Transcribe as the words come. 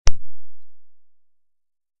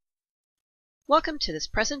Welcome to this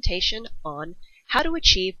presentation on how to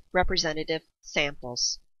achieve representative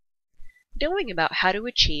samples. Knowing about how to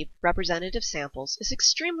achieve representative samples is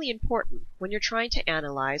extremely important when you're trying to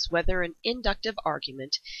analyze whether an inductive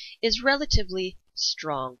argument is relatively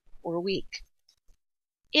strong or weak.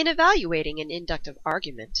 In evaluating an inductive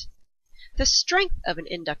argument, the strength of an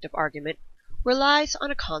inductive argument relies on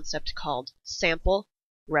a concept called sample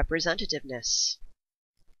representativeness.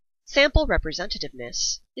 Sample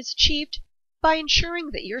representativeness is achieved by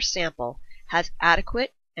ensuring that your sample has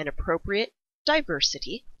adequate and appropriate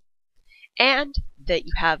diversity and that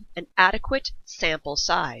you have an adequate sample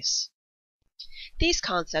size. These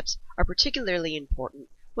concepts are particularly important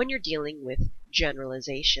when you're dealing with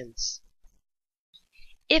generalizations.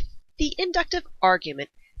 If the inductive argument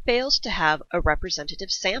fails to have a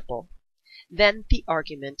representative sample, then the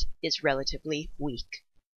argument is relatively weak.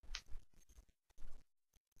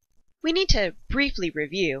 We need to briefly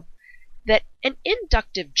review that an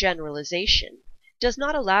inductive generalization does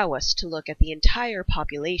not allow us to look at the entire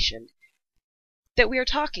population that we are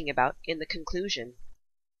talking about in the conclusion.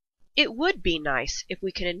 It would be nice if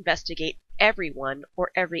we could investigate everyone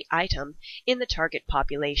or every item in the target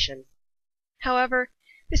population. However,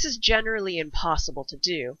 this is generally impossible to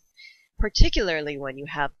do, particularly when you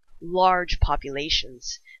have large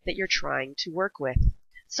populations that you're trying to work with,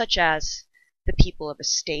 such as the people of a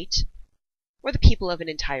state or the people of an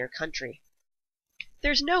entire country.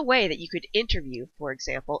 There's no way that you could interview, for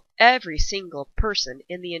example, every single person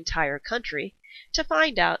in the entire country to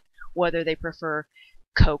find out whether they prefer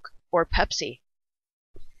Coke or Pepsi.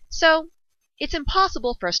 So, it's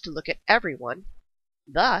impossible for us to look at everyone.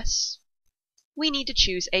 Thus, we need to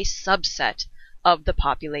choose a subset of the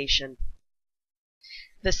population.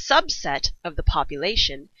 The subset of the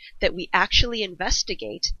population that we actually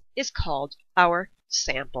investigate is called our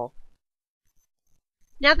sample.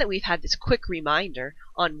 Now that we've had this quick reminder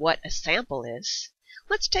on what a sample is,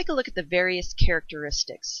 let's take a look at the various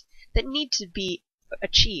characteristics that need to be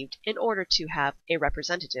achieved in order to have a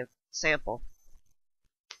representative sample.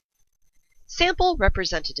 Sample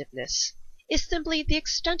representativeness is simply the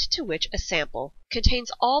extent to which a sample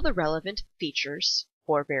contains all the relevant features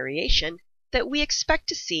or variation that we expect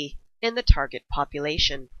to see in the target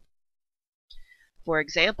population. For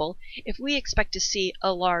example, if we expect to see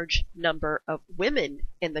a large number of women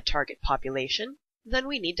in the target population, then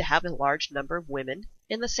we need to have a large number of women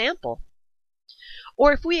in the sample.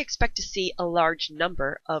 Or if we expect to see a large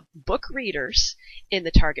number of book readers in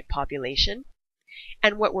the target population,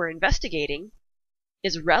 and what we're investigating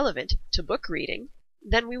is relevant to book reading,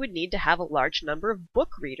 then we would need to have a large number of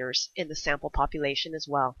book readers in the sample population as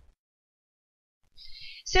well.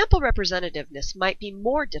 Sample representativeness might be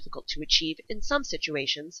more difficult to achieve in some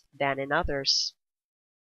situations than in others.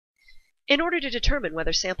 In order to determine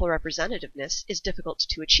whether sample representativeness is difficult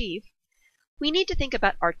to achieve, we need to think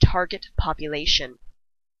about our target population.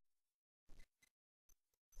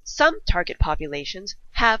 Some target populations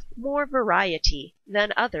have more variety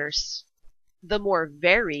than others. The more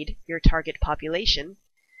varied your target population,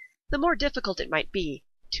 the more difficult it might be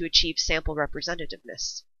to achieve sample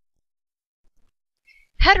representativeness.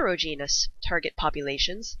 Heterogeneous target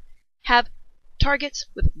populations have targets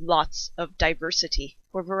with lots of diversity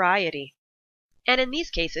or variety. And in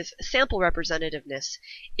these cases, sample representativeness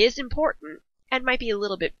is important and might be a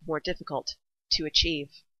little bit more difficult to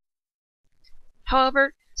achieve.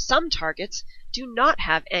 However, some targets do not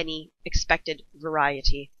have any expected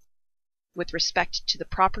variety with respect to the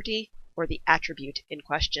property or the attribute in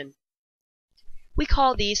question. We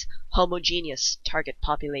call these homogeneous target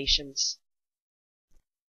populations.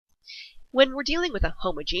 When we're dealing with a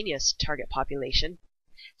homogeneous target population,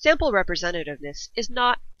 sample representativeness is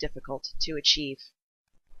not difficult to achieve.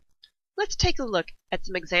 Let's take a look at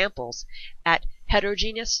some examples at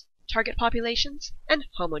heterogeneous target populations and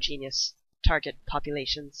homogeneous target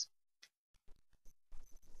populations.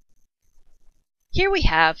 Here we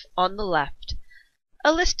have, on the left,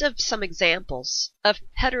 a list of some examples of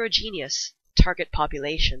heterogeneous target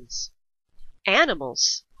populations.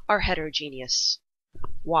 Animals are heterogeneous.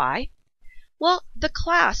 Why? Well, the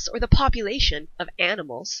class or the population of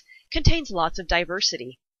animals contains lots of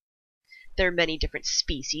diversity. There are many different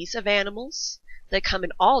species of animals that come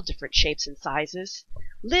in all different shapes and sizes,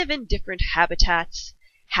 live in different habitats,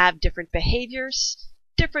 have different behaviors,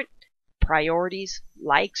 different priorities,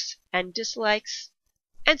 likes and dislikes.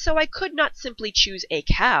 And so I could not simply choose a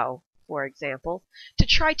cow, for example, to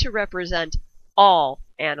try to represent all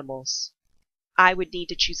animals. I would need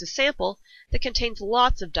to choose a sample that contains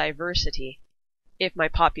lots of diversity if my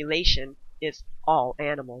population is all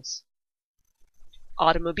animals.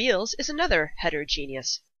 Automobiles is another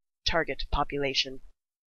heterogeneous target population.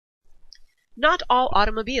 Not all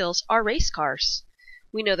automobiles are race cars.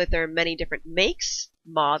 We know that there are many different makes,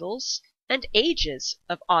 models, and ages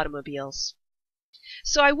of automobiles.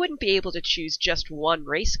 So I wouldn't be able to choose just one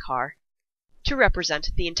race car to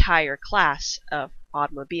represent the entire class of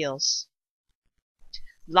automobiles.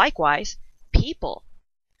 Likewise, people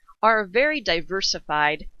are a very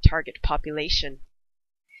diversified target population.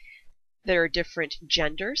 There are different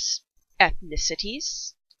genders,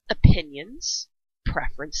 ethnicities, opinions,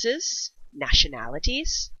 preferences,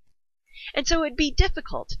 nationalities, and so it would be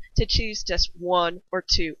difficult to choose just one or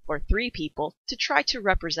two or three people to try to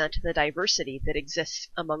represent the diversity that exists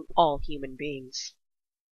among all human beings.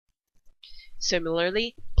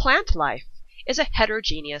 Similarly, plant life is a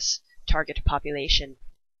heterogeneous target population.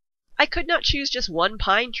 I could not choose just one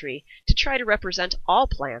pine tree to try to represent all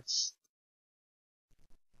plants.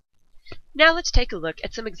 Now let's take a look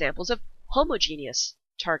at some examples of homogeneous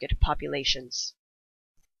target populations.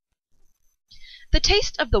 The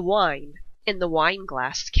taste of the wine in the wine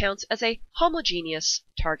glass counts as a homogeneous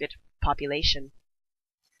target population.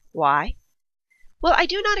 Why? Well, I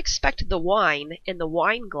do not expect the wine in the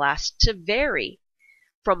wine glass to vary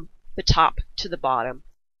from the top to the bottom,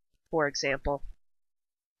 for example.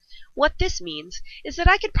 What this means is that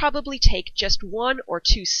I could probably take just one or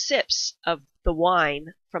two sips of the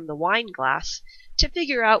wine from the wine glass to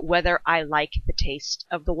figure out whether I like the taste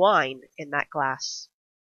of the wine in that glass.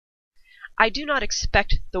 I do not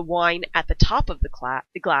expect the wine at the top of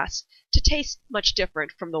the glass to taste much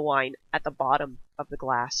different from the wine at the bottom of the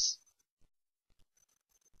glass.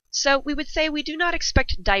 So we would say we do not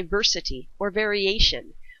expect diversity or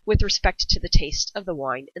variation with respect to the taste of the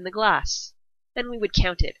wine in the glass, and we would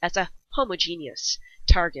count it as a homogeneous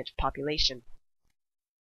target population.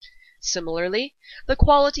 Similarly, the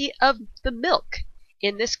quality of the milk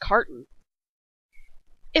in this carton.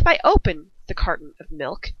 If I open the carton of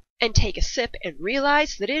milk and take a sip and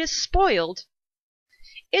realize that it is spoiled,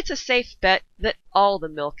 it's a safe bet that all the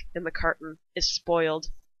milk in the carton is spoiled.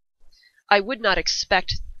 I would not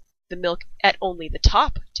expect the milk at only the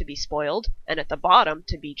top to be spoiled and at the bottom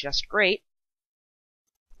to be just great.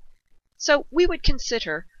 So we would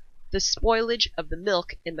consider the spoilage of the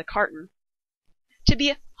milk in the carton to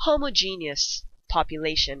be a homogeneous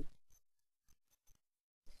population.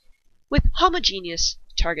 With homogeneous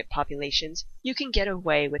target populations, you can get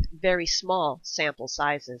away with very small sample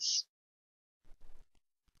sizes.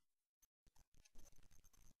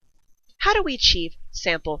 How do we achieve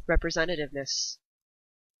sample representativeness?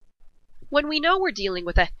 When we know we're dealing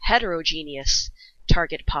with a heterogeneous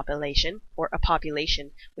target population, or a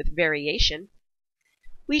population with variation,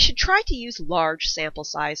 we should try to use large sample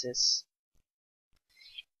sizes.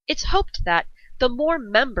 It's hoped that the more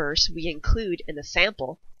members we include in the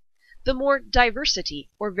sample, the more diversity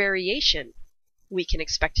or variation we can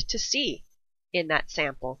expect to see in that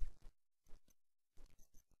sample.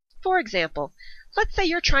 For example, let's say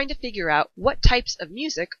you're trying to figure out what types of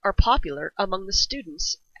music are popular among the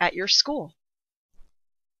students at your school.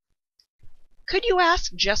 Could you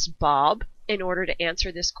ask just Bob in order to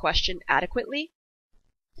answer this question adequately?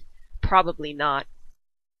 Probably not.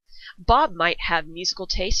 Bob might have musical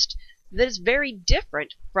taste that is very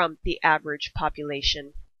different from the average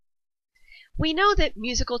population. We know that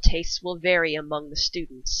musical tastes will vary among the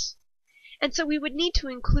students, and so we would need to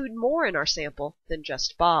include more in our sample than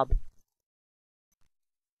just Bob.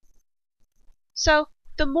 So,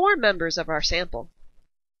 the more members of our sample,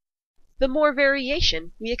 the more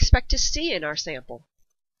variation we expect to see in our sample,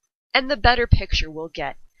 and the better picture we'll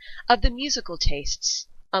get of the musical tastes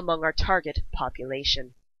among our target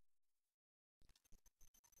population.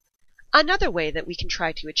 Another way that we can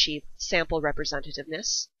try to achieve sample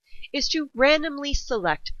representativeness is to randomly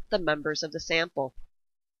select the members of the sample.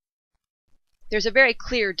 There's a very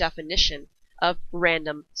clear definition of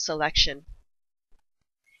random selection.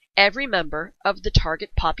 Every member of the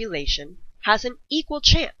target population has an equal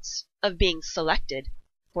chance of being selected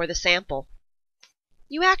for the sample.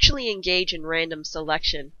 You actually engage in random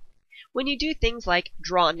selection when you do things like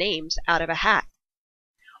draw names out of a hat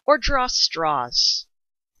or draw straws.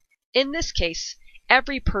 In this case,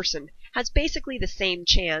 every person has basically the same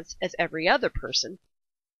chance as every other person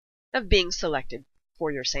of being selected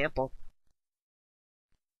for your sample.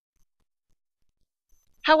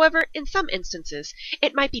 However, in some instances,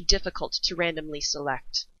 it might be difficult to randomly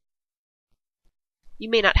select. You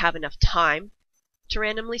may not have enough time to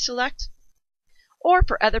randomly select, or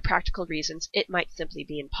for other practical reasons, it might simply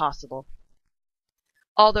be impossible.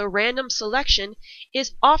 Although random selection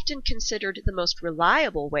is often considered the most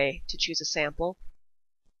reliable way to choose a sample,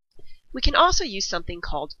 we can also use something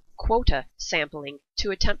called quota sampling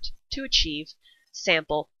to attempt to achieve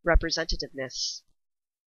sample representativeness.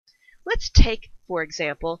 Let's take, for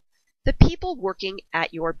example, the people working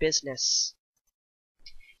at your business.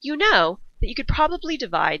 You know that you could probably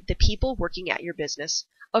divide the people working at your business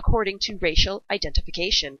according to racial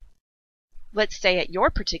identification. Let's say at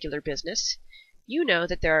your particular business, you know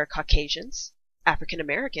that there are Caucasians, African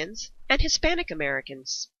Americans, and Hispanic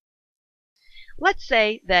Americans. Let's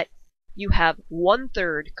say that you have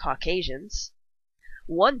 1/3 Caucasians,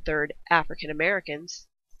 1/3 African Americans,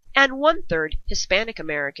 and 1/3 Hispanic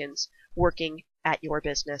Americans working at your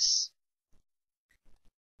business.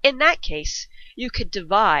 In that case, you could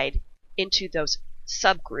divide into those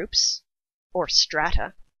subgroups, or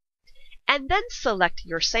strata, and then select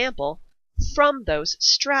your sample from those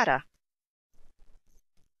strata.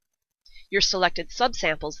 Your selected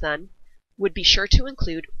subsamples, then, would be sure to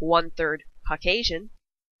include 1/3 Caucasian,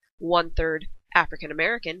 1/3 African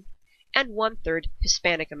American, and 1/3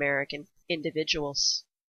 Hispanic American individuals.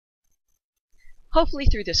 Hopefully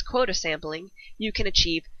through this quota sampling, you can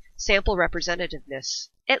achieve sample representativeness,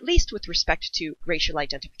 at least with respect to racial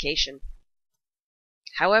identification.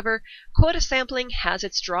 However, quota sampling has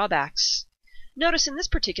its drawbacks. Notice in this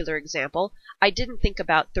particular example, I didn't think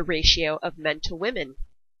about the ratio of men to women.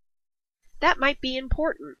 That might be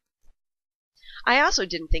important. I also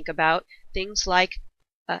didn't think about things like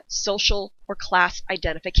social or class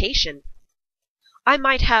identification. I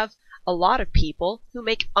might have a lot of people who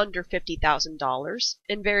make under $50,000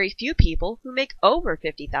 and very few people who make over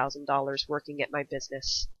 $50,000 working at my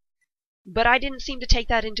business. But I didn't seem to take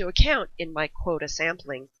that into account in my quota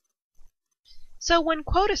sampling. So when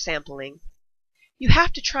quota sampling, you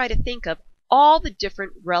have to try to think of all the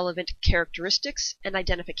different relevant characteristics and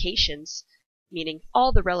identifications, meaning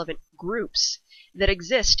all the relevant groups that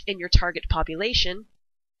exist in your target population,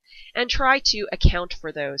 and try to account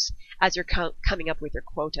for those as you're coming up with your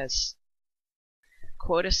quotas.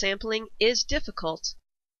 Quota sampling is difficult,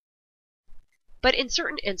 but in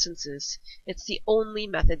certain instances, it's the only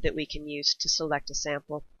method that we can use to select a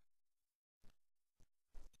sample.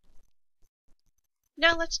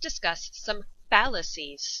 Now let's discuss some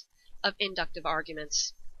fallacies of inductive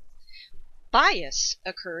arguments. Bias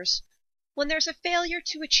occurs when there's a failure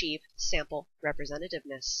to achieve sample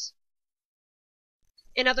representativeness.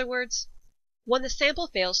 In other words, when the sample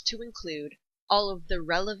fails to include all of the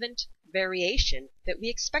relevant variation that we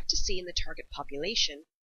expect to see in the target population,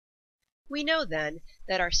 we know then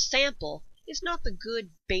that our sample is not the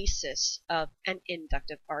good basis of an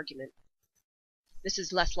inductive argument. This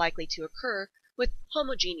is less likely to occur with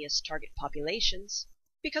homogeneous target populations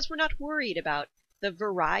because we're not worried about the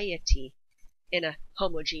variety in a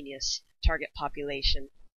homogeneous target population.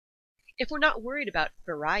 If we're not worried about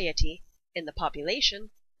variety in the population,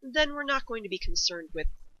 then we're not going to be concerned with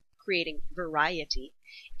creating variety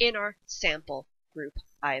in our sample group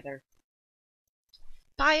either.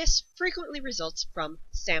 Bias frequently results from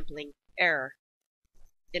sampling error.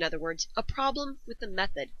 In other words, a problem with the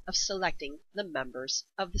method of selecting the members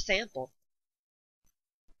of the sample.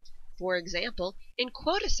 For example, in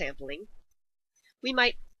quota sampling, we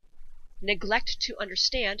might neglect to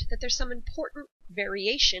understand that there's some important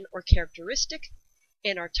variation or characteristic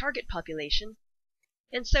in our target population,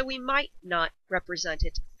 and so we might not represent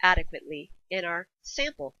it adequately in our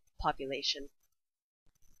sample population.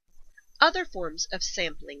 Other forms of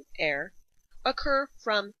sampling error occur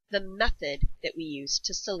from the method that we use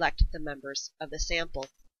to select the members of the sample.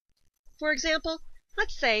 For example,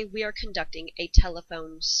 let's say we are conducting a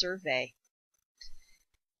telephone survey.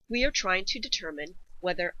 We are trying to determine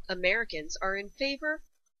whether Americans are in favor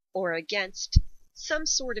or against some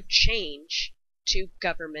sort of change to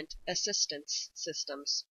government assistance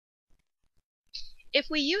systems. If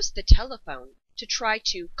we use the telephone to try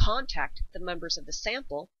to contact the members of the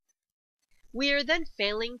sample, we are then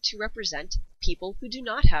failing to represent people who do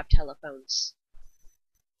not have telephones.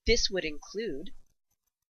 This would include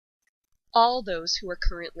all those who are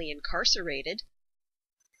currently incarcerated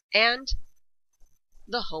and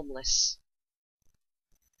the homeless.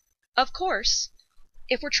 Of course,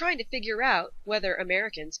 if we're trying to figure out whether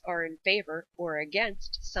Americans are in favor or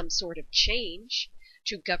against some sort of change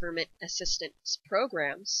to government assistance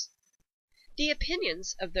programs, the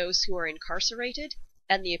opinions of those who are incarcerated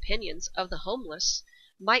and the opinions of the homeless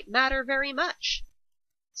might matter very much,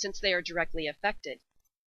 since they are directly affected.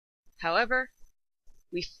 However,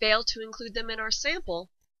 we fail to include them in our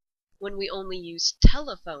sample when we only use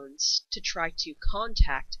telephones to try to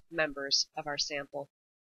contact members of our sample.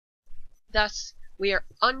 Thus, we are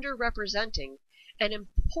underrepresenting an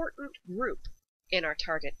important group in our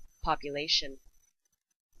target population.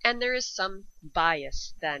 And there is some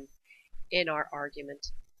bias, then, in our argument.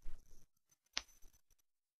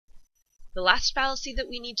 The last fallacy that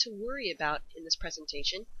we need to worry about in this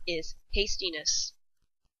presentation is hastiness.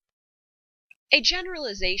 A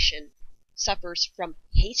generalization suffers from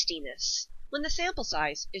hastiness when the sample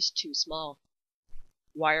size is too small.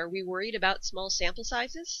 Why are we worried about small sample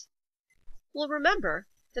sizes? Well, remember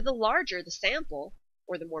that the larger the sample,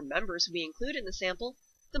 or the more members we include in the sample,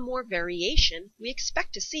 the more variation we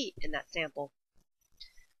expect to see in that sample.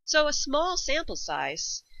 So a small sample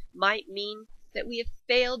size might mean that we have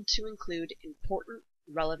failed to include important,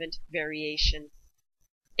 relevant variation.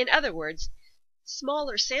 In other words,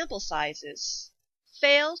 smaller sample sizes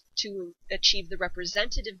fail to achieve the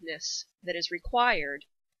representativeness that is required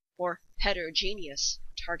for heterogeneous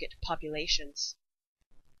target populations.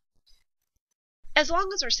 As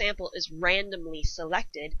long as our sample is randomly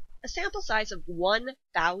selected, a sample size of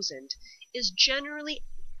 1,000 is generally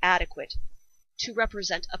adequate to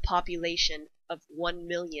represent a population of 1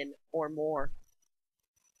 million or more.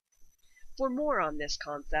 For more on this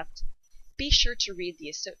concept, be sure to read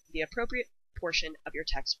the appropriate portion of your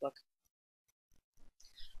textbook.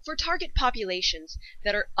 For target populations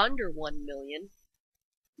that are under 1 million,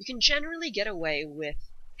 you can generally get away with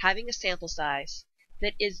having a sample size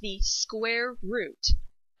that is the square root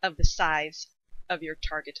of the size of your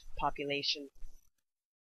target population.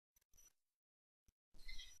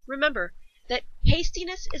 Remember that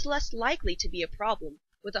hastiness is less likely to be a problem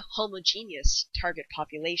with a homogeneous target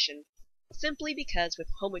population, simply because with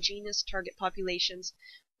homogeneous target populations,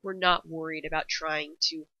 we're not worried about trying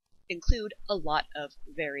to include a lot of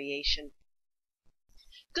variation.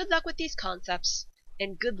 Good luck with these concepts,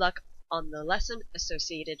 and good luck on the lesson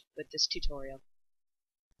associated with this tutorial.